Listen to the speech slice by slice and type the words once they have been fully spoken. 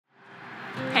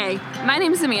Hey, my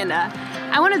name is Amanda.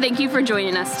 I want to thank you for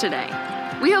joining us today.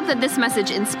 We hope that this message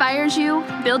inspires you,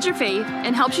 builds your faith,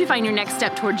 and helps you find your next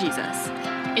step toward Jesus.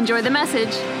 Enjoy the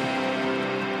message.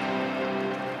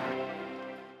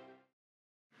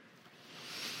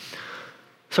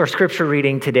 So our scripture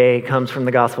reading today comes from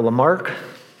the Gospel of Mark,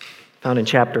 found in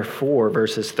chapter 4,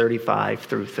 verses 35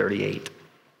 through 38.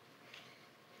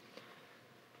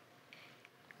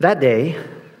 That day,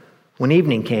 when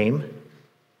evening came,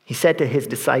 he said to his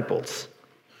disciples,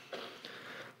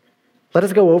 "Let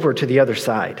us go over to the other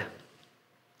side."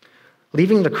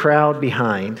 Leaving the crowd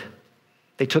behind,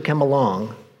 they took him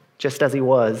along, just as he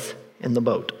was in the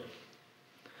boat.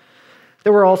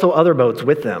 There were also other boats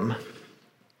with them.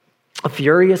 A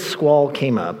furious squall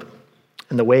came up,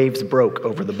 and the waves broke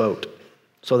over the boat,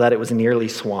 so that it was nearly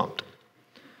swamped.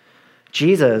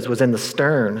 Jesus was in the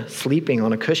stern, sleeping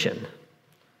on a cushion.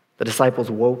 The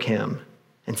disciples woke him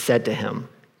and said to him,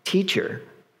 "Teacher,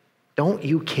 don't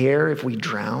you care if we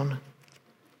drown?"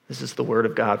 This is the word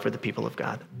of God for the people of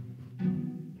God.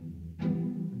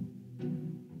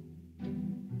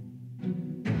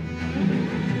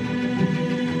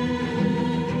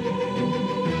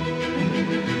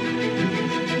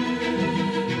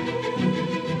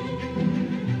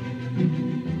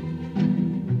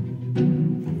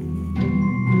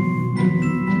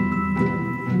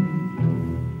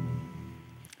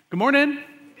 Good morning.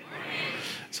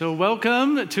 So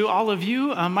welcome to all of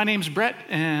you. My name's Brett,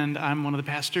 and I'm one of the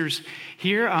pastors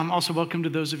here. Also welcome to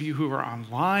those of you who are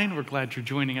online. We're glad you're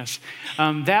joining us.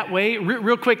 That way,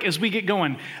 real quick as we get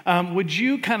going, would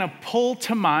you kind of pull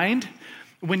to mind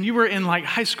when you were in like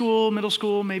high school, middle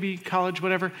school, maybe college,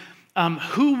 whatever,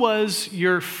 who was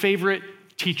your favorite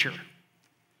teacher?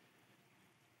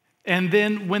 And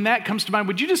then when that comes to mind,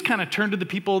 would you just kind of turn to the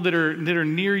people that are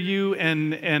near you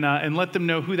and let them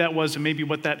know who that was and maybe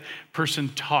what that person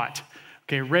taught?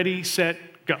 Okay, ready,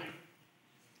 set, go.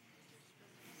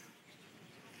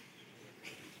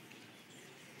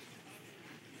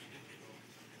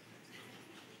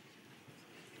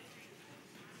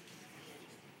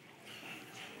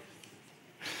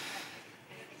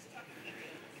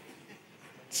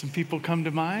 Some people come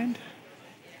to mind?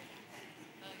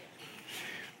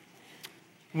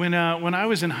 When I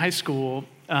was in high school,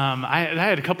 I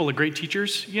had a couple of great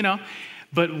teachers,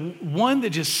 but one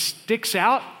that just sticks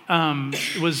out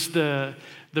was the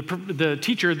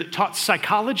teacher that taught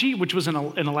psychology, which was an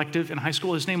elective in high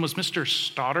school. His name was Mr.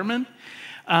 Stotterman,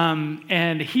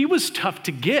 and he was tough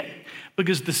to get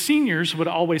because the seniors would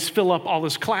always fill up all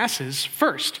his classes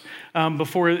first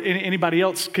before anybody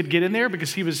else could get in there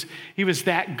because he was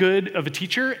that good of a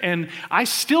teacher. And I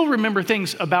still remember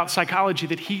things about psychology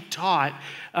that he taught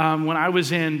when I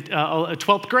was in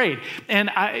 12th grade.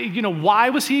 And why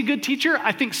was he a good teacher?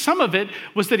 I think some of it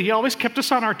was that he always kept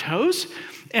us on our toes.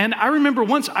 And I remember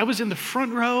once I was in the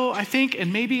front row, I think,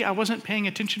 and maybe I wasn't paying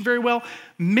attention very well.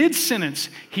 Mid-sentence,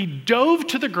 he dove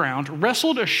to the ground,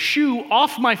 wrestled a shoe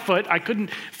off my foot. I couldn't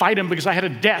fight him because I had a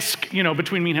desk,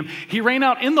 between me and him. He ran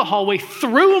out in the hallway,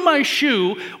 threw my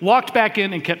shoe, walked back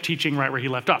in, and kept teaching right where he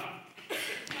left off.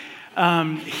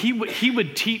 He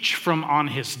would teach from on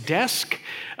his desk,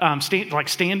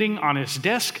 standing on his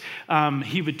desk.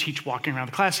 He would teach walking around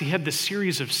the class. He had this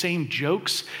series of same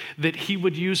jokes that he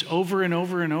would use over and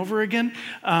over and over again.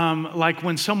 Like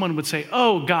when someone would say,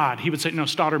 "Oh, God," he would say, "No,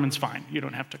 Stotterman's fine. You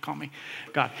don't have to call me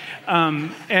God."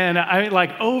 And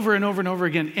I over and over and over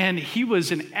again. And he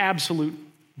was an absolute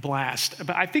blast.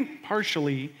 But I think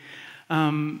partially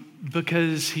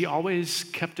because he always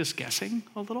kept us guessing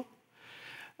a little.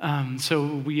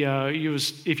 So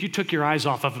if you took your eyes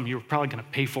off of him, you were probably going to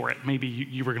pay for it. Maybe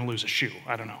you were going to lose a shoe.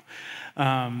 I don't know.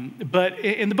 But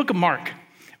in the book of Mark,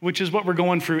 which is what we're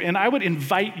going through, and I would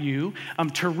invite you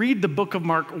to read the book of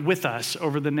Mark with us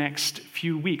over the next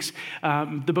few weeks.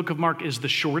 The book of Mark is the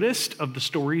shortest of the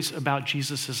stories about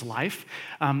Jesus' life.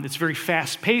 It's very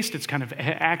fast-paced. It's kind of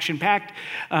action-packed,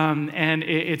 and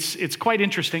it's quite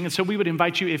interesting. And so we would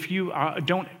invite you, if you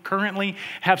don't currently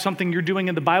have something you're doing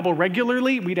in the Bible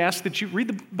regularly, we'd ask that you read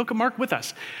the book of Mark with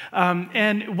us.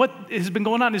 And what has been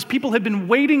going on is people have been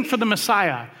waiting for the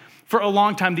Messiah for a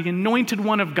long time, the anointed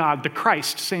one of God, the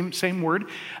Christ, same word.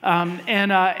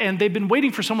 And they've been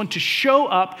waiting for someone to show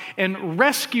up and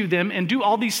rescue them and do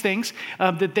all these things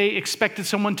that they expected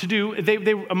someone to do.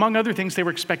 They, among other things, they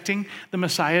were expecting the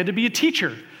Messiah to be a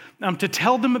teacher. to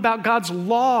tell them about God's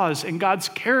laws and God's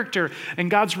character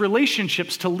and God's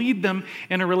relationships, to lead them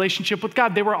in a relationship with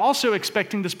God. They were also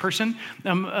expecting this person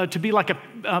to be like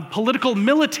a political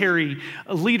military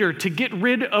leader to get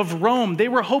rid of Rome. They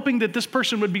were hoping that this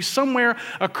person would be somewhere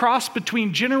a cross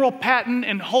between General Patton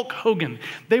and Hulk Hogan.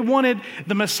 They wanted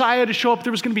the Messiah to show up.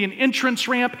 There was going to be an entrance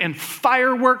ramp and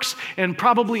fireworks and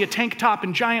probably a tank top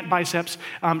and giant biceps,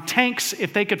 tanks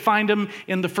if they could find them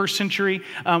in the first century,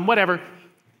 whatever.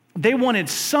 They wanted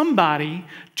somebody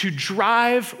to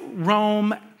drive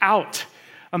Rome out.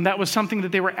 That was something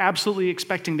that they were absolutely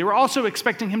expecting. They were also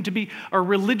expecting him to be a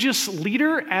religious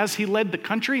leader as he led the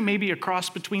country, maybe a cross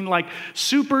between like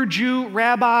super Jew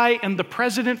rabbi and the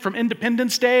president from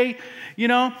Independence Day,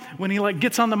 when he like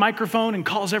gets on the microphone and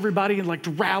calls everybody and like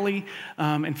to rally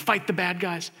and fight the bad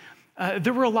guys.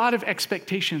 There were a lot of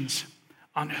expectations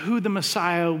on who the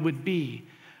Messiah would be.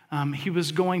 He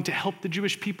was going to help the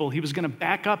Jewish people. He was going to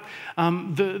back up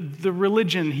the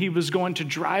religion. He was going to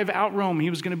drive out Rome. He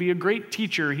was going to be a great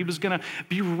teacher. He was going to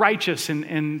be righteous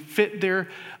and fit their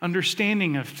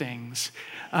understanding of things.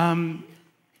 And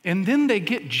then they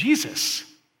get Jesus,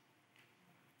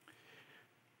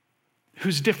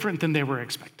 who's different than they were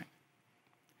expecting.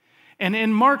 And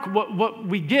in Mark, what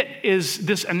we get is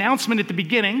this announcement at the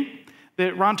beginning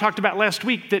that Ron talked about last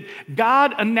week, that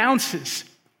God announces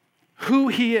who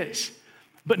he is,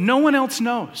 but no one else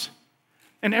knows.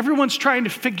 And everyone's trying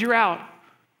to figure out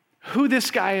who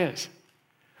this guy is.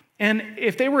 And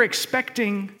if they were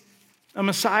expecting a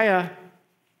Messiah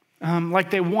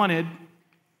like they wanted,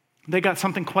 they got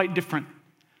something quite different.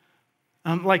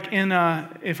 Like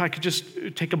if I could just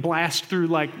take a blast through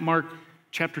like Mark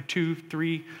chapter 2,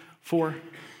 3, 4.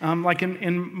 Like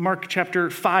in Mark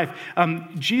chapter 5,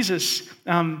 Jesus,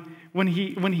 when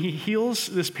he heals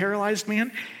this paralyzed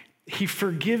man, he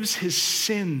forgives his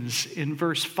sins in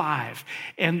verse 5.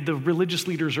 And the religious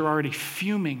leaders are already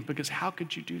fuming because how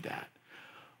could you do that?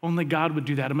 Only God would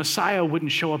do that. A Messiah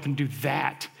wouldn't show up and do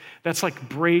that. That's like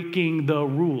breaking the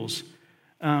rules.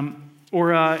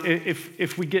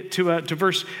 If we get to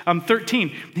verse 13,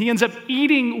 he ends up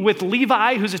eating with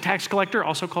Levi, who's a tax collector,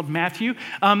 also called Matthew,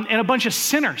 and a bunch of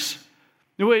sinners.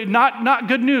 Not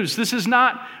good news. This is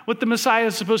not what the Messiah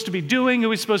is supposed to be doing,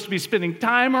 who he's supposed to be spending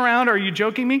time around. Are you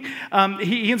joking me?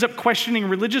 He ends up questioning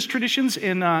religious traditions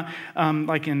in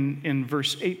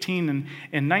verse 18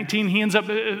 and 19. He ends up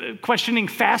questioning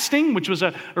fasting, which was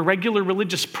a regular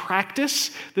religious practice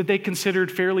that they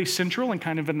considered fairly central and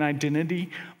kind of an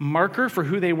identity marker for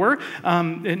who they were.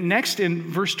 Next, in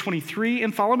verse 23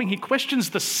 and following, he questions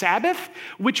the Sabbath,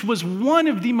 which was one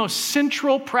of the most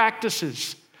central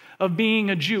practices of being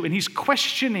a Jew, and he's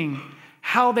questioning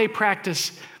how they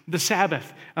practice the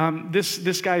Sabbath.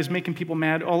 This guy is making people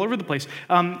mad all over the place.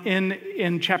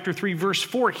 In chapter 3, verse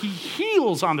 4, he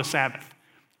heals on the Sabbath.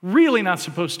 Really not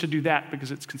supposed to do that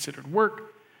because it's considered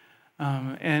work,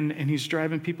 and he's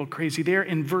driving people crazy there.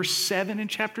 In verse 7 in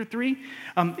chapter 3,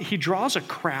 he draws a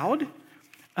crowd,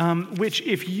 which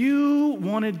if you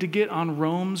wanted to get on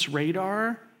Rome's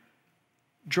radar,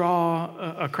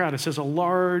 draw a crowd. It says a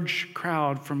large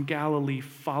crowd from Galilee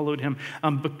followed him.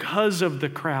 Because of the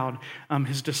crowd,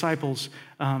 his disciples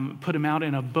put him out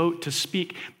in a boat to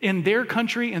speak. In their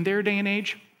country, in their day and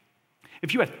age,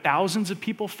 if you had thousands of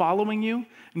people following you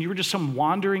and you were just some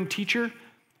wandering teacher,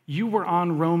 you were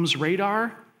on Rome's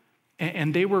radar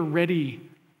and they were ready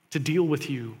to deal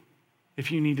with you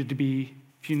if you needed to be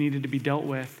dealt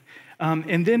with.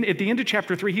 And then at the end of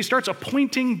chapter 3, he starts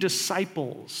appointing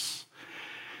disciples.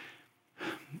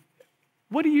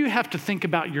 What do you have to think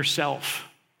about yourself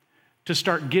to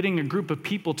start getting a group of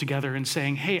people together and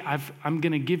saying, hey, I'm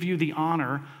going to give you the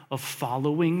honor of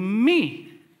following me?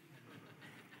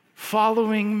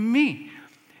 Following me.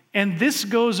 And this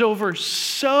goes over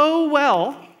so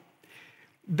well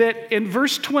that in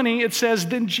verse 20 it says,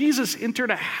 then Jesus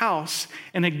entered a house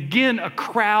and again a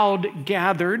crowd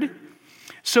gathered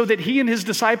so that he and his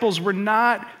disciples were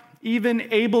not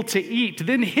even able to eat.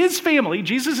 Then his family,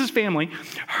 Jesus' family,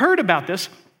 heard about this,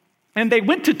 and they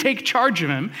went to take charge of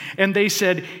him, and they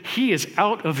said, he is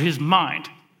out of his mind.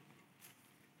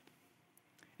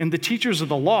 And the teachers of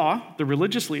the law, the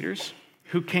religious leaders,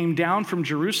 who came down from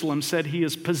Jerusalem said he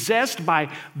is possessed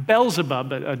by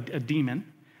Beelzebub, a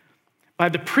demon. By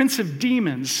the prince of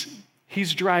demons,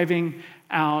 he's driving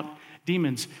out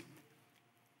demons.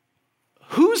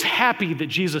 Who's happy that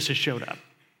Jesus has showed up?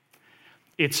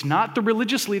 It's not the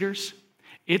religious leaders.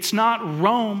 It's not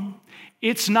Rome.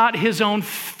 It's not his own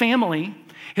family.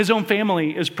 His own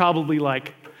family is probably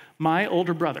like, my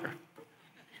older brother.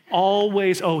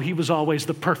 He was always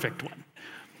the perfect one.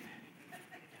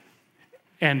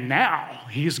 And now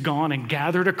he's gone and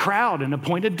gathered a crowd and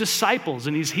appointed disciples,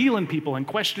 and he's healing people and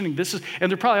questioning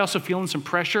and they're probably also feeling some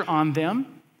pressure on them.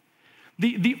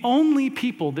 The only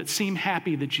people that seem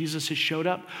happy that Jesus has showed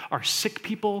up are sick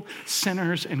people,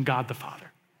 sinners, and God the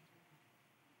Father.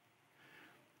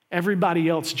 Everybody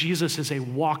else, Jesus is a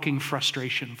walking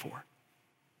frustration for.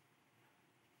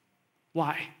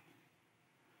 Why?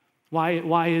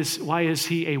 Why is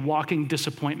he a walking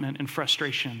disappointment and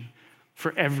frustration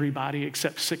for everybody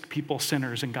except sick people,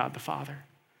 sinners, and God the Father?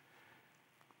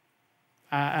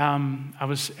 I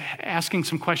was asking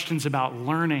some questions about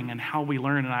learning and how we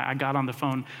learn, and I got on the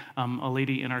phone a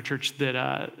lady in our church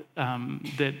that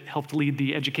helped lead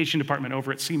the education department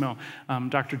over at SEMO,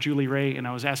 Dr. Julie Ray, and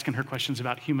I was asking her questions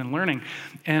about human learning.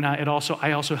 And I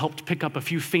also helped pick up a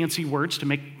few fancy words to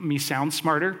make me sound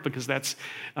smarter, because that's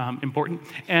important.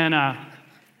 And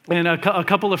a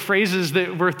couple of phrases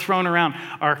that were thrown around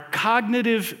are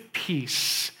cognitive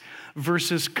peace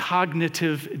versus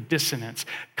cognitive dissonance.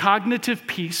 Cognitive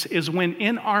peace is when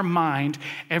in our mind,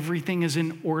 everything is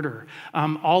in order.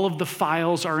 All of the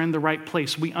files are in the right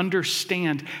place. We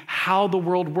understand how the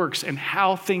world works and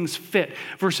how things fit.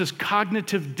 Versus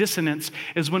cognitive dissonance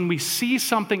is when we see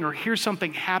something or hear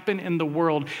something happen in the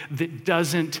world that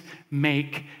doesn't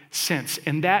make sense.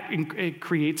 And that it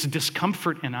creates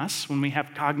discomfort in us when we have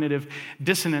cognitive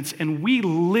dissonance. And we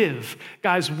live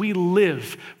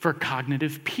for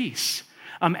cognitive peace.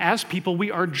 As people, we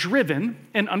are driven,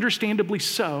 and understandably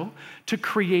so, to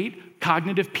create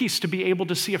cognitive peace, to be able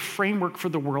to see a framework for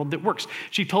the world that works.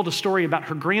 She told a story about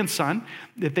her grandson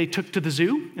that they took to the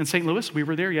zoo in St. Louis. We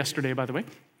were there yesterday, by the way.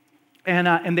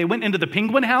 And they went into the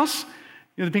penguin house.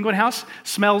 You know, the penguin house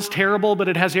smells terrible, but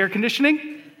it has air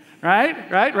conditioning.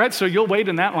 Right? So you'll wait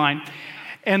in that line.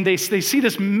 And they see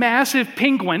this massive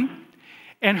penguin,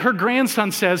 and her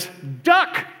grandson says,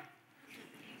 "Duck."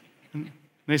 And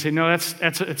they say, "No, it's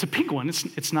a penguin.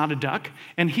 It's not a duck."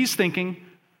 And he's thinking,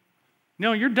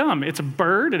 "No, you're dumb. It's a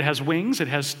bird. It has wings. It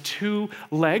has 2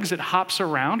 legs. It hops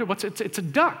around. It's a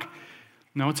duck."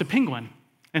 "No, it's a penguin."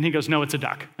 And he goes, "No, it's a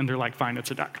duck." And they're like, "Fine,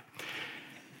 it's a duck."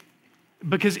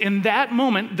 Because in that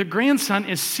moment, the grandson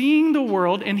is seeing the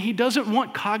world, and he doesn't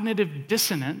want cognitive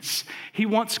dissonance. He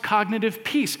wants cognitive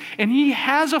peace. And he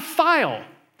has a file.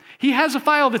 He has a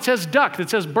file that says duck,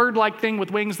 that says bird-like thing with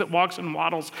wings that walks and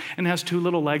waddles and has 2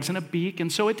 little legs and a beak.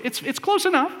 And so it's close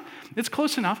enough. It's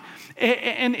close enough.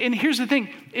 And here's the thing,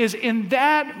 is in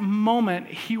that moment,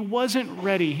 he wasn't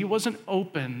ready. He wasn't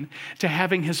open to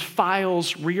having his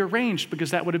files rearranged, because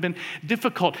that would have been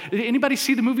difficult. Anybody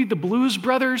see the movie The Blues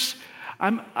Brothers?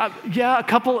 A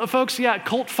couple of folks,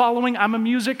 cult following. I'm a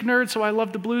music nerd, so I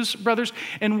love the Blues Brothers.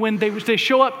 And when they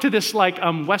show up to this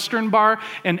Western bar,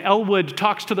 and Elwood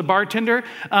talks to the bartender,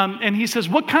 and he says,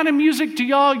 "What kind of music do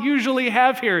y'all usually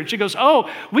have here?" And she goes, "Oh,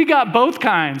 we got both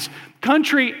kinds,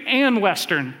 country and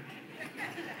Western."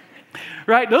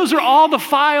 Right? Those are all the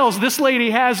files this lady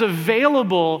has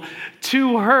available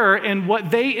to her, and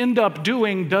what they end up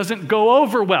doing doesn't go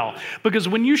over well. Because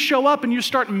when you show up and you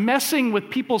start messing with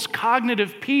people's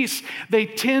cognitive peace, they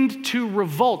tend to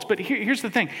revolt. But here's the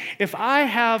thing. If I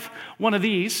have one of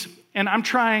these, and I'm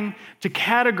trying to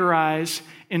categorize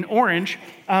an orange,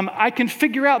 I can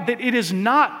figure out that it is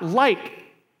not like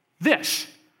this.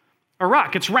 A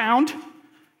rock. It's round,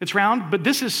 but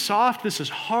this is soft, this is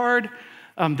hard.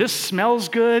 This smells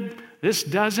good. This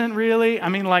doesn't really.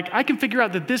 I can figure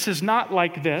out that this is not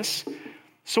like this.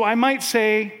 So I might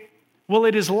say, well,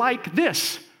 it is like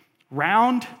this.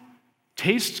 Round,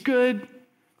 tastes good,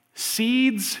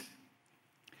 seeds.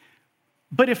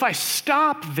 But if I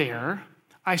stop there,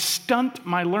 I stunt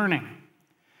my learning.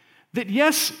 That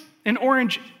yes, an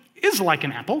orange is like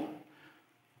an apple,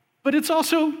 but it's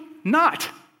also not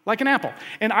like an apple.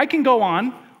 And I can go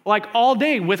on all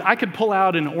day I could pull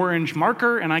out an orange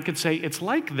marker and I could say, it's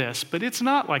like this, but it's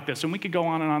not like this. And we could go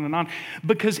on and on and on.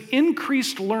 Because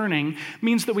increased learning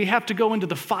means that we have to go into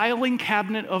the filing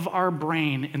cabinet of our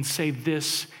brain and say,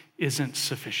 this isn't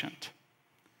sufficient.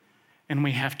 And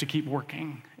we have to keep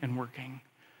working and working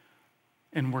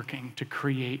and working to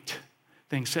create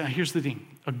things. So here's the thing.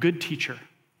 A good teacher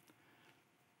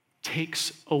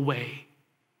takes away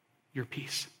your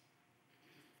peace,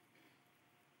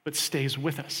 but stays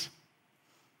with us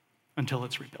until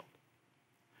it's rebuilt.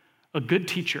 A good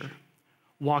teacher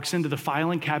walks into the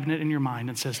filing cabinet in your mind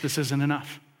and says, this isn't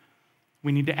enough.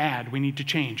 We need to add, we need to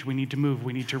change, we need to move,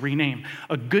 we need to rename.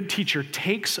 A good teacher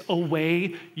takes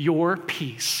away your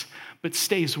peace, but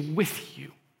stays with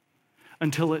you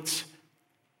until it's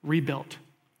rebuilt.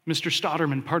 Mr.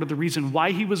 Stotterman, part of the reason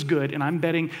why he was good, and I'm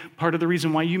betting part of the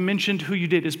reason why you mentioned who you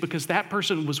did is because that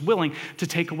person was willing to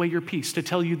take away your peace, to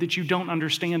tell you that you don't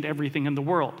understand everything in the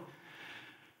world.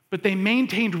 But they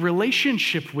maintained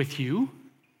relationship with you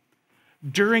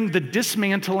during the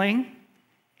dismantling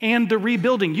and the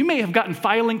rebuilding. You may have gotten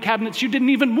filing cabinets you didn't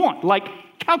even want, like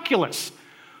calculus.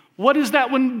 What is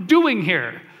that one doing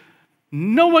here?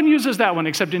 No one uses that one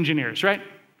except engineers, right?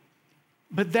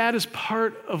 But that is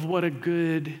part of what a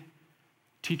good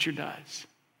teacher does.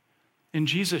 And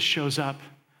Jesus shows up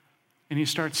and he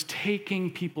starts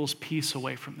taking people's peace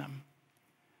away from them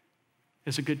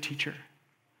as a good teacher.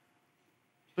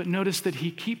 But notice that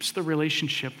he keeps the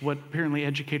relationship, what apparently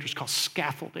educators call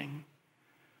scaffolding,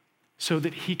 so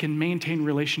that he can maintain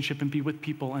relationship and be with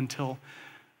people until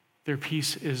their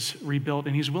peace is rebuilt.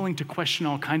 And he's willing to question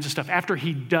all kinds of stuff. After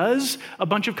he does a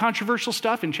bunch of controversial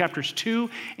stuff in chapters 2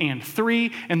 and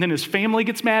 3, and then his family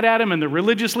gets mad at him and the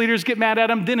religious leaders get mad at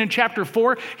him, then in chapter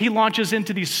 4, he launches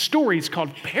into these stories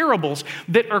called parables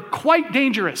that are quite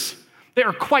dangerous. They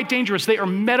are quite dangerous. They are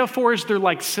metaphors. They're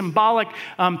like symbolic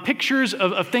pictures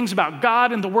of things about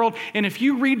God and the world. And if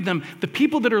you read them, the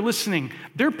people that are listening,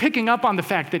 they're picking up on the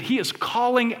fact that he is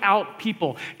calling out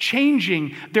people,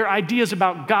 changing their ideas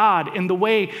about God and the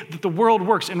way that the world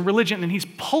works and religion, and he's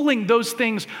pulling those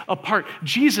things apart.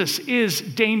 Jesus is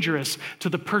dangerous to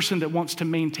the person that wants to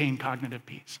maintain cognitive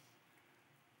peace.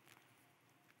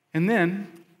 And then,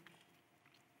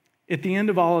 at the end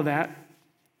of all of that,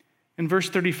 in verse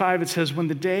 35, it says, when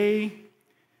the day,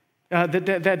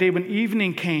 that day when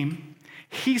evening came,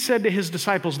 he said to his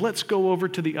disciples, let's go over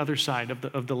to the other side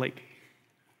of the lake.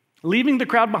 Leaving the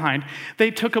crowd behind, they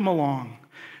took him along,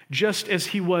 just as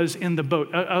he was in the boat.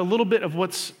 A little bit of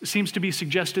what seems to be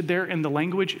suggested there in the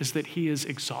language is that he is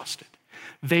exhausted.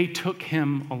 They took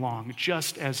him along,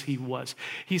 just as he was.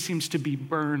 He seems to be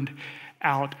burned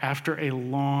out after a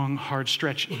long, hard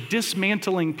stretch.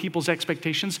 Dismantling people's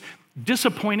expectations,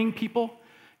 disappointing people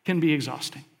can be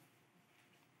exhausting.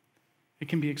 It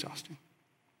can be exhausting.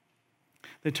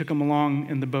 They took him along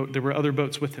in the boat. There were other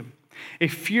boats with him. A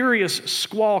furious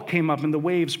squall came up and the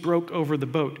waves broke over the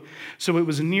boat, so it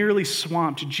was nearly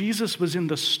swamped. Jesus was in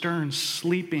the stern,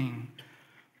 sleeping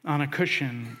on a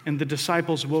cushion, and the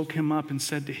disciples woke him up and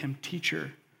said to him,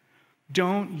 "Teacher,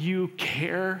 don't you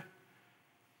care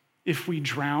if we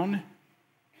drown?"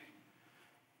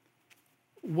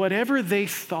 Whatever they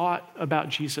thought about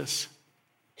Jesus,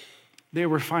 they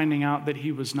were finding out that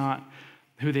he was not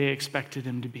who they expected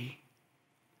him to be.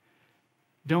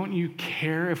 Don't you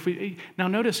care if we... Now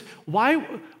notice,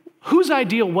 whose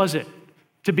idea was it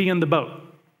to be in the boat?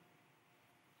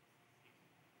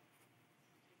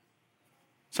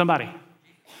 Somebody.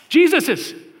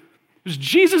 Jesus's. It was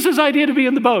Jesus's idea to be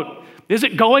in the boat. Is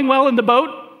it going well in the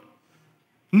boat?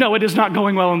 No, it is not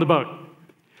going well in the boat.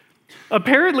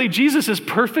 Apparently, Jesus is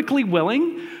perfectly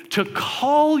willing to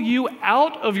call you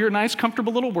out of your nice,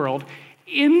 comfortable little world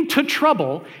into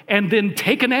trouble and then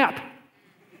take a nap.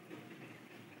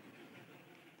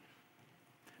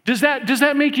 Does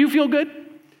that make you feel good?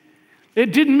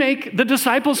 It didn't make the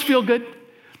disciples feel good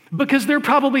because they're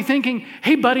probably thinking,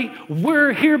 hey, buddy,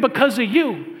 we're here because of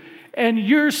you. And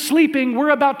you're sleeping,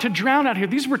 we're about to drown out here.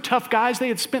 These were tough guys. They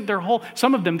had spent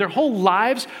some of them, their whole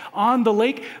lives on the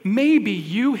lake. Maybe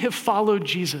you have followed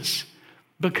Jesus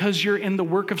because you're in the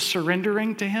work of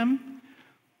surrendering to him.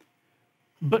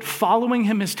 But following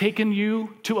him has taken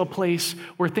you to a place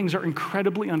where things are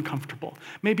incredibly uncomfortable.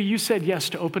 Maybe you said yes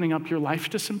to opening up your life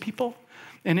to some people,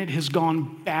 and it has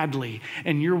gone badly.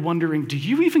 And you're wondering, do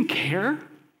you even care?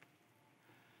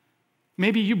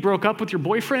 Maybe you broke up with your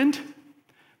boyfriend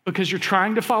because you're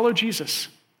trying to follow Jesus.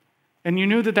 And you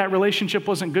knew that relationship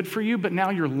wasn't good for you, but now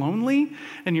you're lonely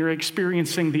and you're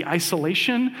experiencing the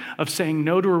isolation of saying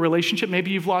no to a relationship.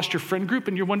 Maybe you've lost your friend group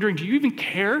and you're wondering, do you even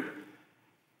care?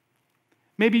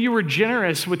 Maybe you were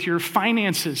generous with your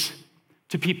finances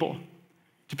to people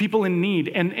in need.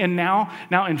 And now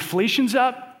inflation's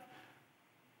up.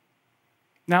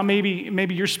 Now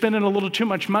maybe you're spending a little too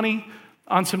much money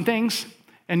on some things.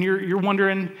 And you're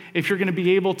wondering if you're going to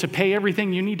be able to pay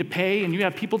everything you need to pay, and you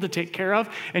have people to take care of,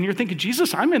 and you're thinking,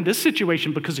 Jesus, I'm in this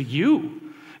situation because of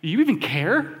you. Do you even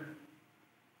care?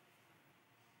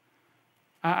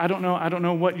 I don't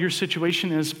know what your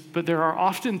situation is, but there are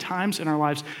often times in our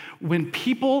lives when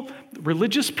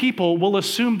religious people will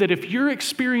assume that if you're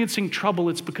experiencing trouble,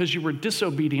 it's because you were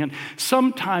disobedient.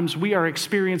 Sometimes we are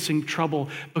experiencing trouble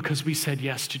because we said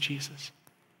yes to Jesus.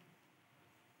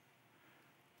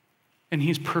 And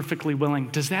he's perfectly willing.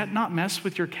 Does that not mess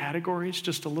with your categories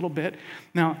just a little bit?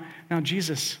 Now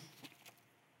Jesus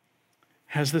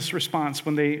has this response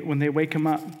when they wake him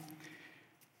up.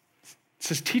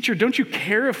 says, "Teacher, don't you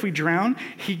care if we drown?"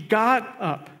 He got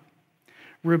up,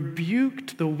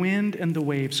 rebuked the wind and the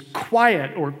waves.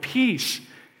 "Quiet," or "Peace,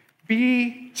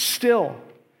 be still."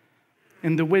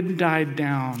 And the wind died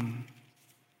down,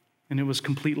 and it was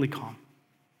completely calm.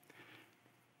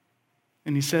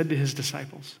 And he said to his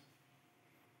disciples,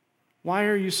 "Why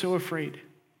are you so afraid?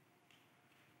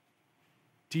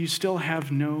 Do you still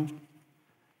have no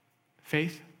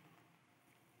faith?"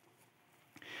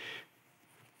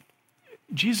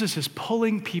 Jesus is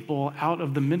pulling people out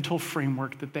of the mental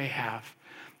framework that they have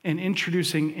and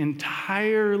introducing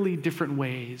entirely different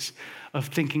ways of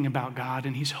thinking about God.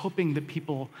 And he's hoping that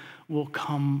people will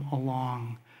come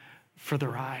along for the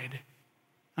ride.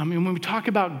 I mean, when we talk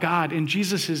about God, and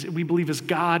Jesus is, we believe, is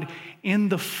God in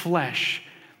the flesh,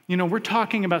 we're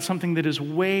talking about something that is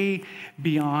way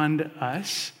beyond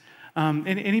us. And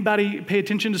anybody pay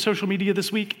attention to social media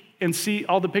this week and see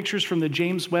all the pictures from the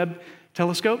James Webb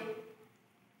Telescope?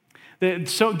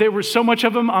 There were so much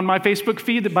of them on my Facebook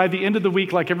feed that by the end of the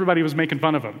week, like everybody was making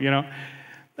fun of them,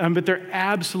 But they're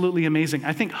absolutely amazing.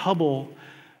 I think Hubble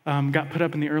got put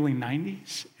up in the early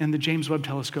 90s, and the James Webb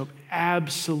Telescope,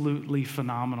 absolutely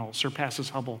phenomenal, surpasses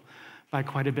Hubble by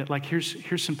quite a bit. Like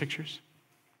here's some pictures.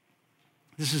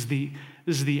 This is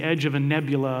the edge of a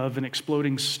nebula, of an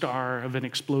exploding star, of an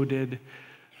exploded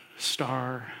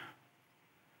star.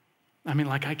 I mean,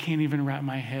 like I can't even wrap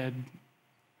my head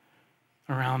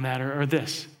around that, or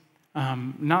this.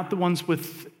 Not the ones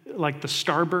with like the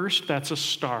starburst, that's a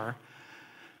star.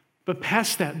 But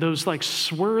past that, those like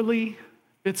swirly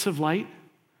bits of light,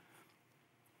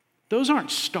 those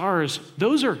aren't stars,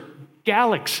 those are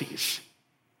galaxies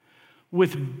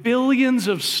with billions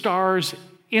of stars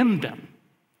in them.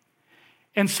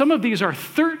 And some of these are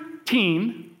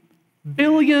 13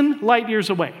 billion light years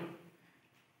away.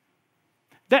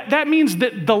 That means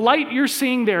that the light you're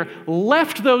seeing there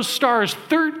left those stars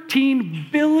 13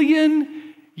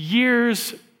 billion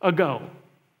years ago.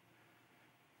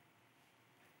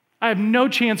 I have no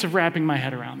chance of wrapping my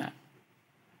head around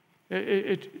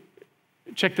that.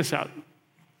 Check this out.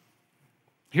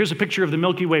 Here's a picture of the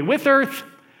Milky Way with Earth.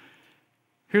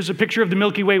 Here's a picture of the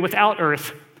Milky Way without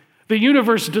Earth. The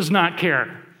universe does not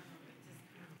care.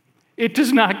 It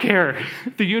does not care.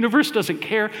 The universe doesn't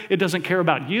care. It doesn't care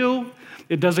about you.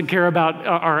 It doesn't care about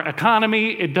our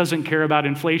economy. It doesn't care about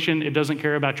inflation. It doesn't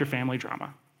care about your family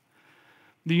drama.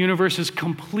 The universe is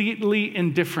completely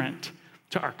indifferent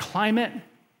to our climate,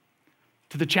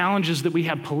 to the challenges that we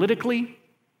have politically.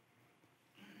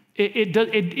 It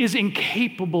is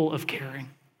incapable of caring.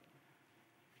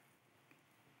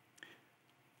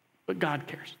 But God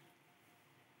cares.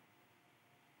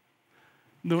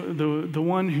 The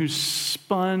one who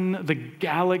spun the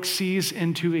galaxies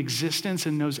into existence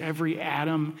and knows every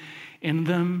atom in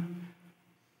them,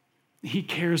 he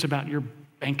cares about your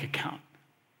bank account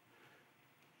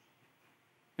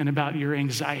and about your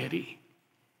anxiety.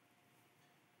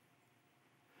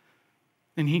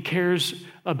 And he cares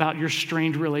about your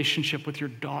strained relationship with your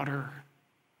daughter.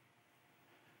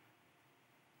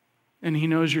 And he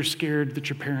knows you're scared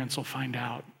that your parents will find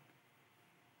out.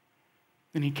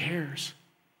 And he cares.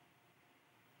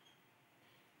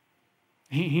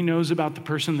 He knows about the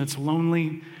person that's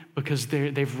lonely because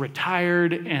they've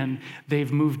retired and they've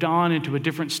moved on into a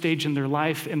different stage in their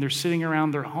life, and they're sitting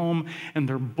around their home and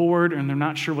they're bored and they're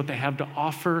not sure what they have to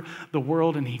offer the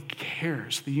world, and he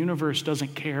cares. The universe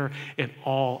doesn't care at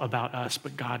all about us,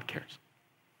 but God cares.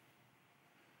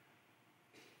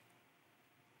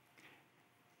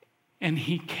 And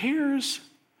he cares,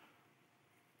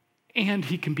 and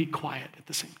he can be quiet at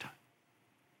the same time.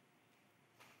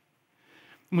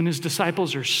 When his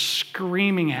disciples are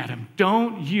screaming at him,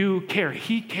 "Don't you care?"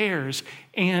 He cares,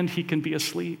 and he can be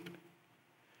asleep.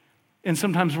 And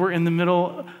sometimes we're in the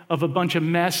middle of a bunch of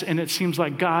mess, and it seems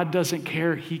like God doesn't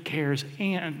care. He cares,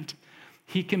 and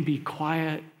he can be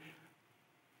quiet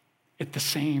at the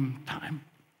same time.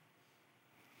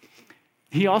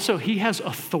 He has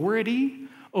authority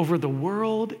over the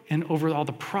world and over all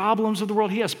the problems of the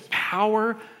world. He has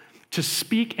power to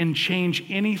speak and change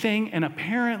anything, and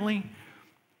apparently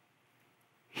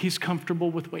he's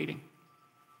comfortable with waiting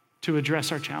to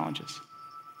address our challenges.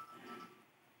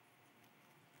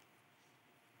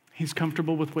 He's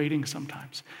comfortable with waiting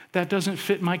sometimes. That doesn't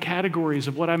fit my categories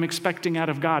of what I'm expecting out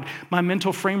of God. My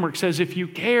mental framework says if you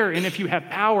care and if you have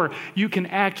power, you can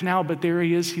act now, but there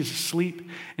he is. He's asleep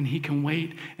and he can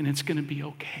wait, and it's going to be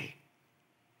okay.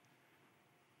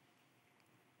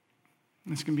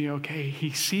 It's going to be okay.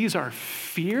 He sees our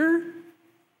fear,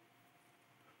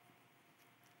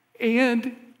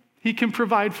 and he can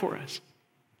provide for us.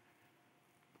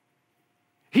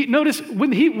 Notice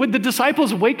when the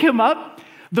disciples wake him up,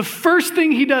 The first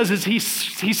thing he does is he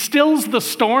stills the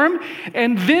storm,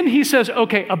 and then he says,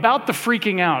 okay, about the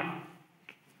freaking out.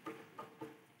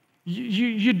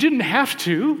 You didn't have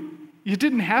to. You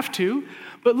didn't have to.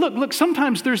 But look,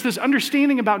 sometimes there's this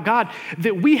understanding about God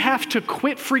that we have to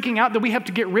quit freaking out, that we have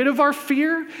to get rid of our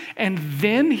fear, and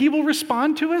then he will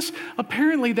respond to us.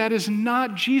 Apparently, that is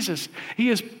not Jesus. He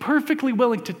is perfectly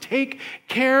willing to take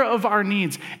care of our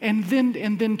needs and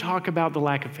then talk about the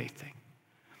lack of faith thing.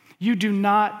 You do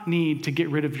not need to get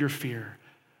rid of your fear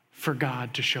for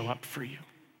God to show up for you.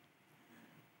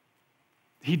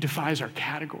 He defies our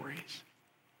categories.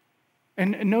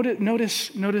 And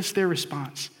notice their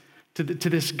response to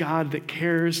this God that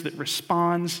cares, that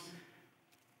responds.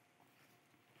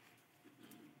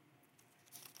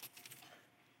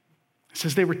 It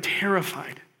says they were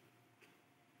terrified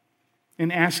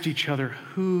and asked each other,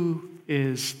 "Who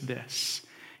is this?"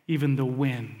 Even the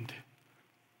wind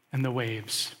and the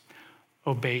waves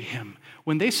obey him.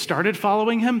 When they started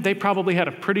following him, they probably had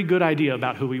a pretty good idea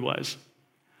about who he was.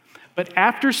 But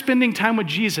after spending time with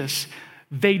Jesus,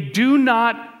 they do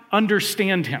not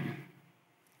understand him.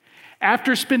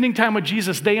 After spending time with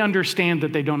Jesus, they understand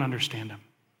that they don't understand him.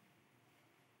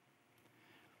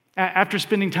 After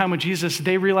spending time with Jesus,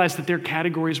 they realized that their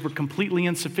categories were completely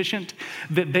insufficient,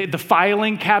 that the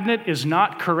filing cabinet is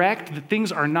not correct, that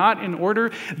things are not in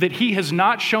order, that he has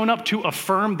not shown up to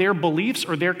affirm their beliefs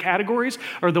or their categories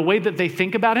or the way that they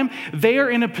think about him. They are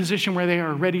in a position where they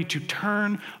are ready to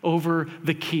turn over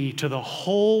the key to the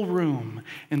whole room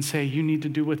and say, you need to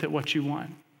do with it what you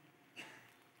want.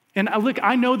 And look,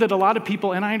 I know that a lot of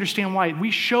people, and I understand why,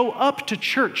 we show up to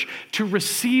church to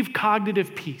receive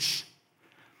cognitive peace.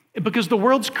 Because the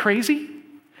world's crazy,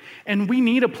 and we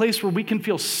need a place where we can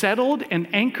feel settled and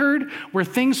anchored, where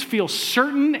things feel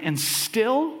certain and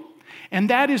still, and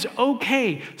that is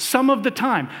okay some of the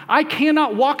time. I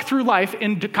cannot walk through life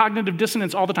in cognitive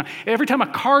dissonance all the time. Every time a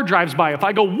car drives by, if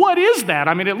I go, what is that?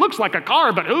 I mean, it looks like a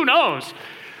car, but who knows?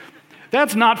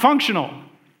 That's not functional,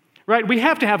 right? We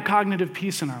have to have cognitive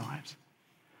peace in our lives.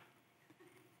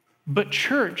 But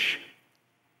church,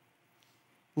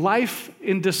 life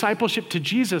in discipleship to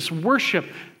Jesus, worship,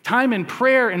 time in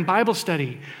prayer and Bible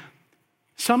study,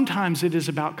 sometimes it is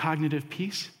about cognitive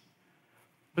peace,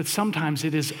 but sometimes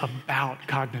it is about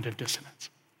cognitive dissonance.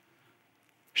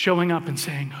 Showing up and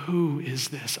saying, who is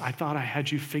this? I thought I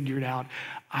had you figured out.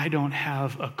 I don't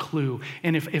have a clue.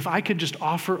 And if I could just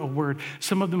offer a word,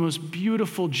 some of the most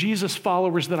beautiful Jesus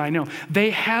followers that I know,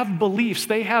 they have beliefs,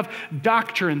 they have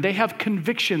doctrine, they have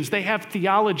convictions, they have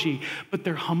theology, but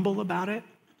they're humble about it.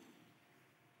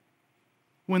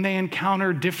 When they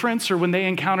encounter difference or when they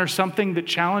encounter something that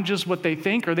challenges what they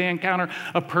think or they encounter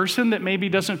a person that maybe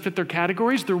doesn't fit their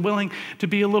categories, they're willing to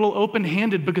be a little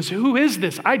open-handed because who is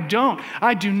this? I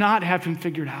do not have him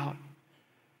figured out.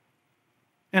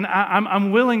 And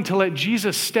I'm willing to let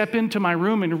Jesus step into my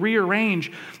room and rearrange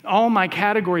all my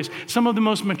categories. Some of the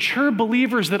most mature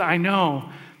believers that I know,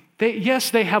 they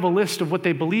have a list of what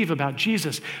they believe about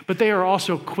Jesus, but they are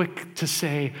also quick to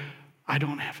say, I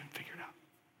don't have him figured out.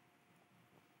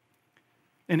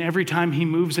 And every time he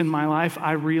moves in my life,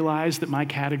 I realize that my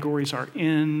categories are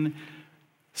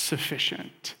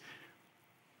insufficient.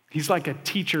 He's like a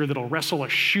teacher that'll wrestle a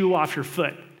shoe off your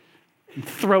foot and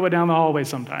throw it down the hallway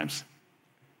sometimes.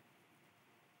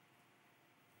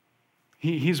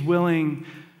 He's willing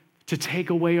to take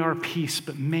away our peace,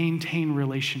 but maintain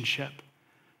relationship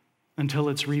until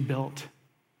it's rebuilt.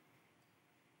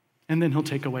 And then he'll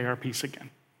take away our peace again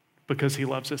because he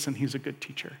loves us and he's a good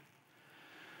teacher.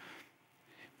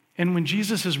 And when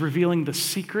Jesus is revealing the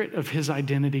secret of his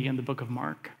identity in the book of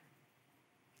Mark,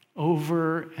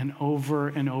 over and over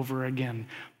and over again,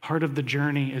 part of the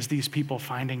journey is these people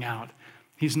finding out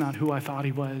he's not who I thought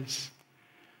he was.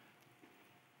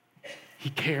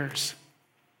 He cares.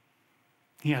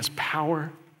 He has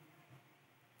power.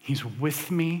 He's with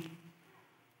me.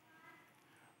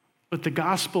 But the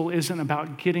gospel isn't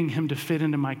about getting him to fit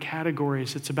into my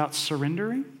categories. It's about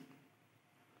surrendering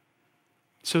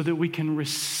so that we can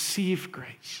receive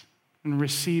grace and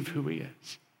receive who he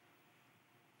is.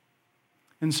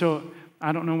 And so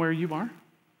I don't know where you are,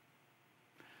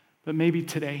 but maybe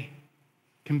today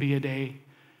can be a day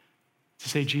to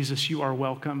say, Jesus, you are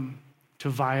welcome to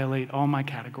violate all my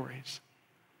categories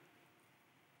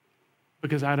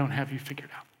because I don't have you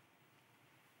figured out.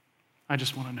 I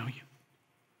just want to know you.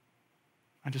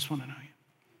 I just want to know you.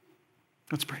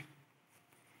 Let's pray.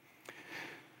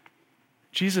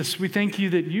 Jesus, we thank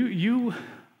you that you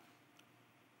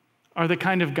are the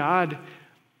kind of God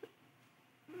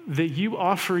that you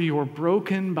offer your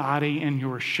broken body and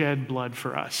your shed blood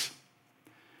for us.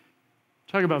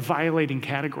 Talk about violating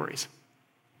categories.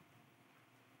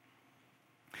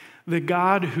 the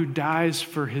God who dies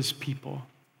for his people.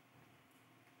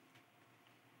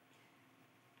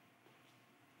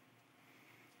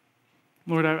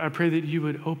 Lord, I pray that you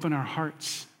would open our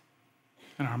hearts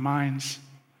and our minds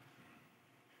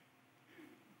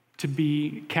to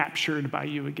be captured by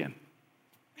you again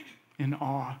in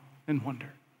awe and wonder.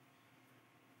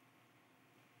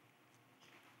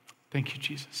 Thank you,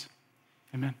 Jesus.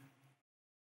 Amen.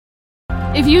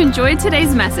 If you enjoyed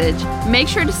today's message, make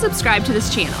sure to subscribe to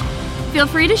this channel. Feel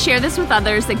free to share this with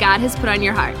others that God has put on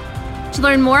your heart. To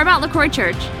learn more about LaCroix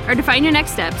Church or to find your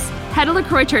next steps, head to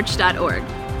lacroixchurch.org.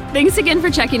 Thanks again for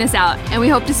checking us out, and we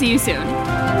hope to see you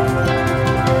soon.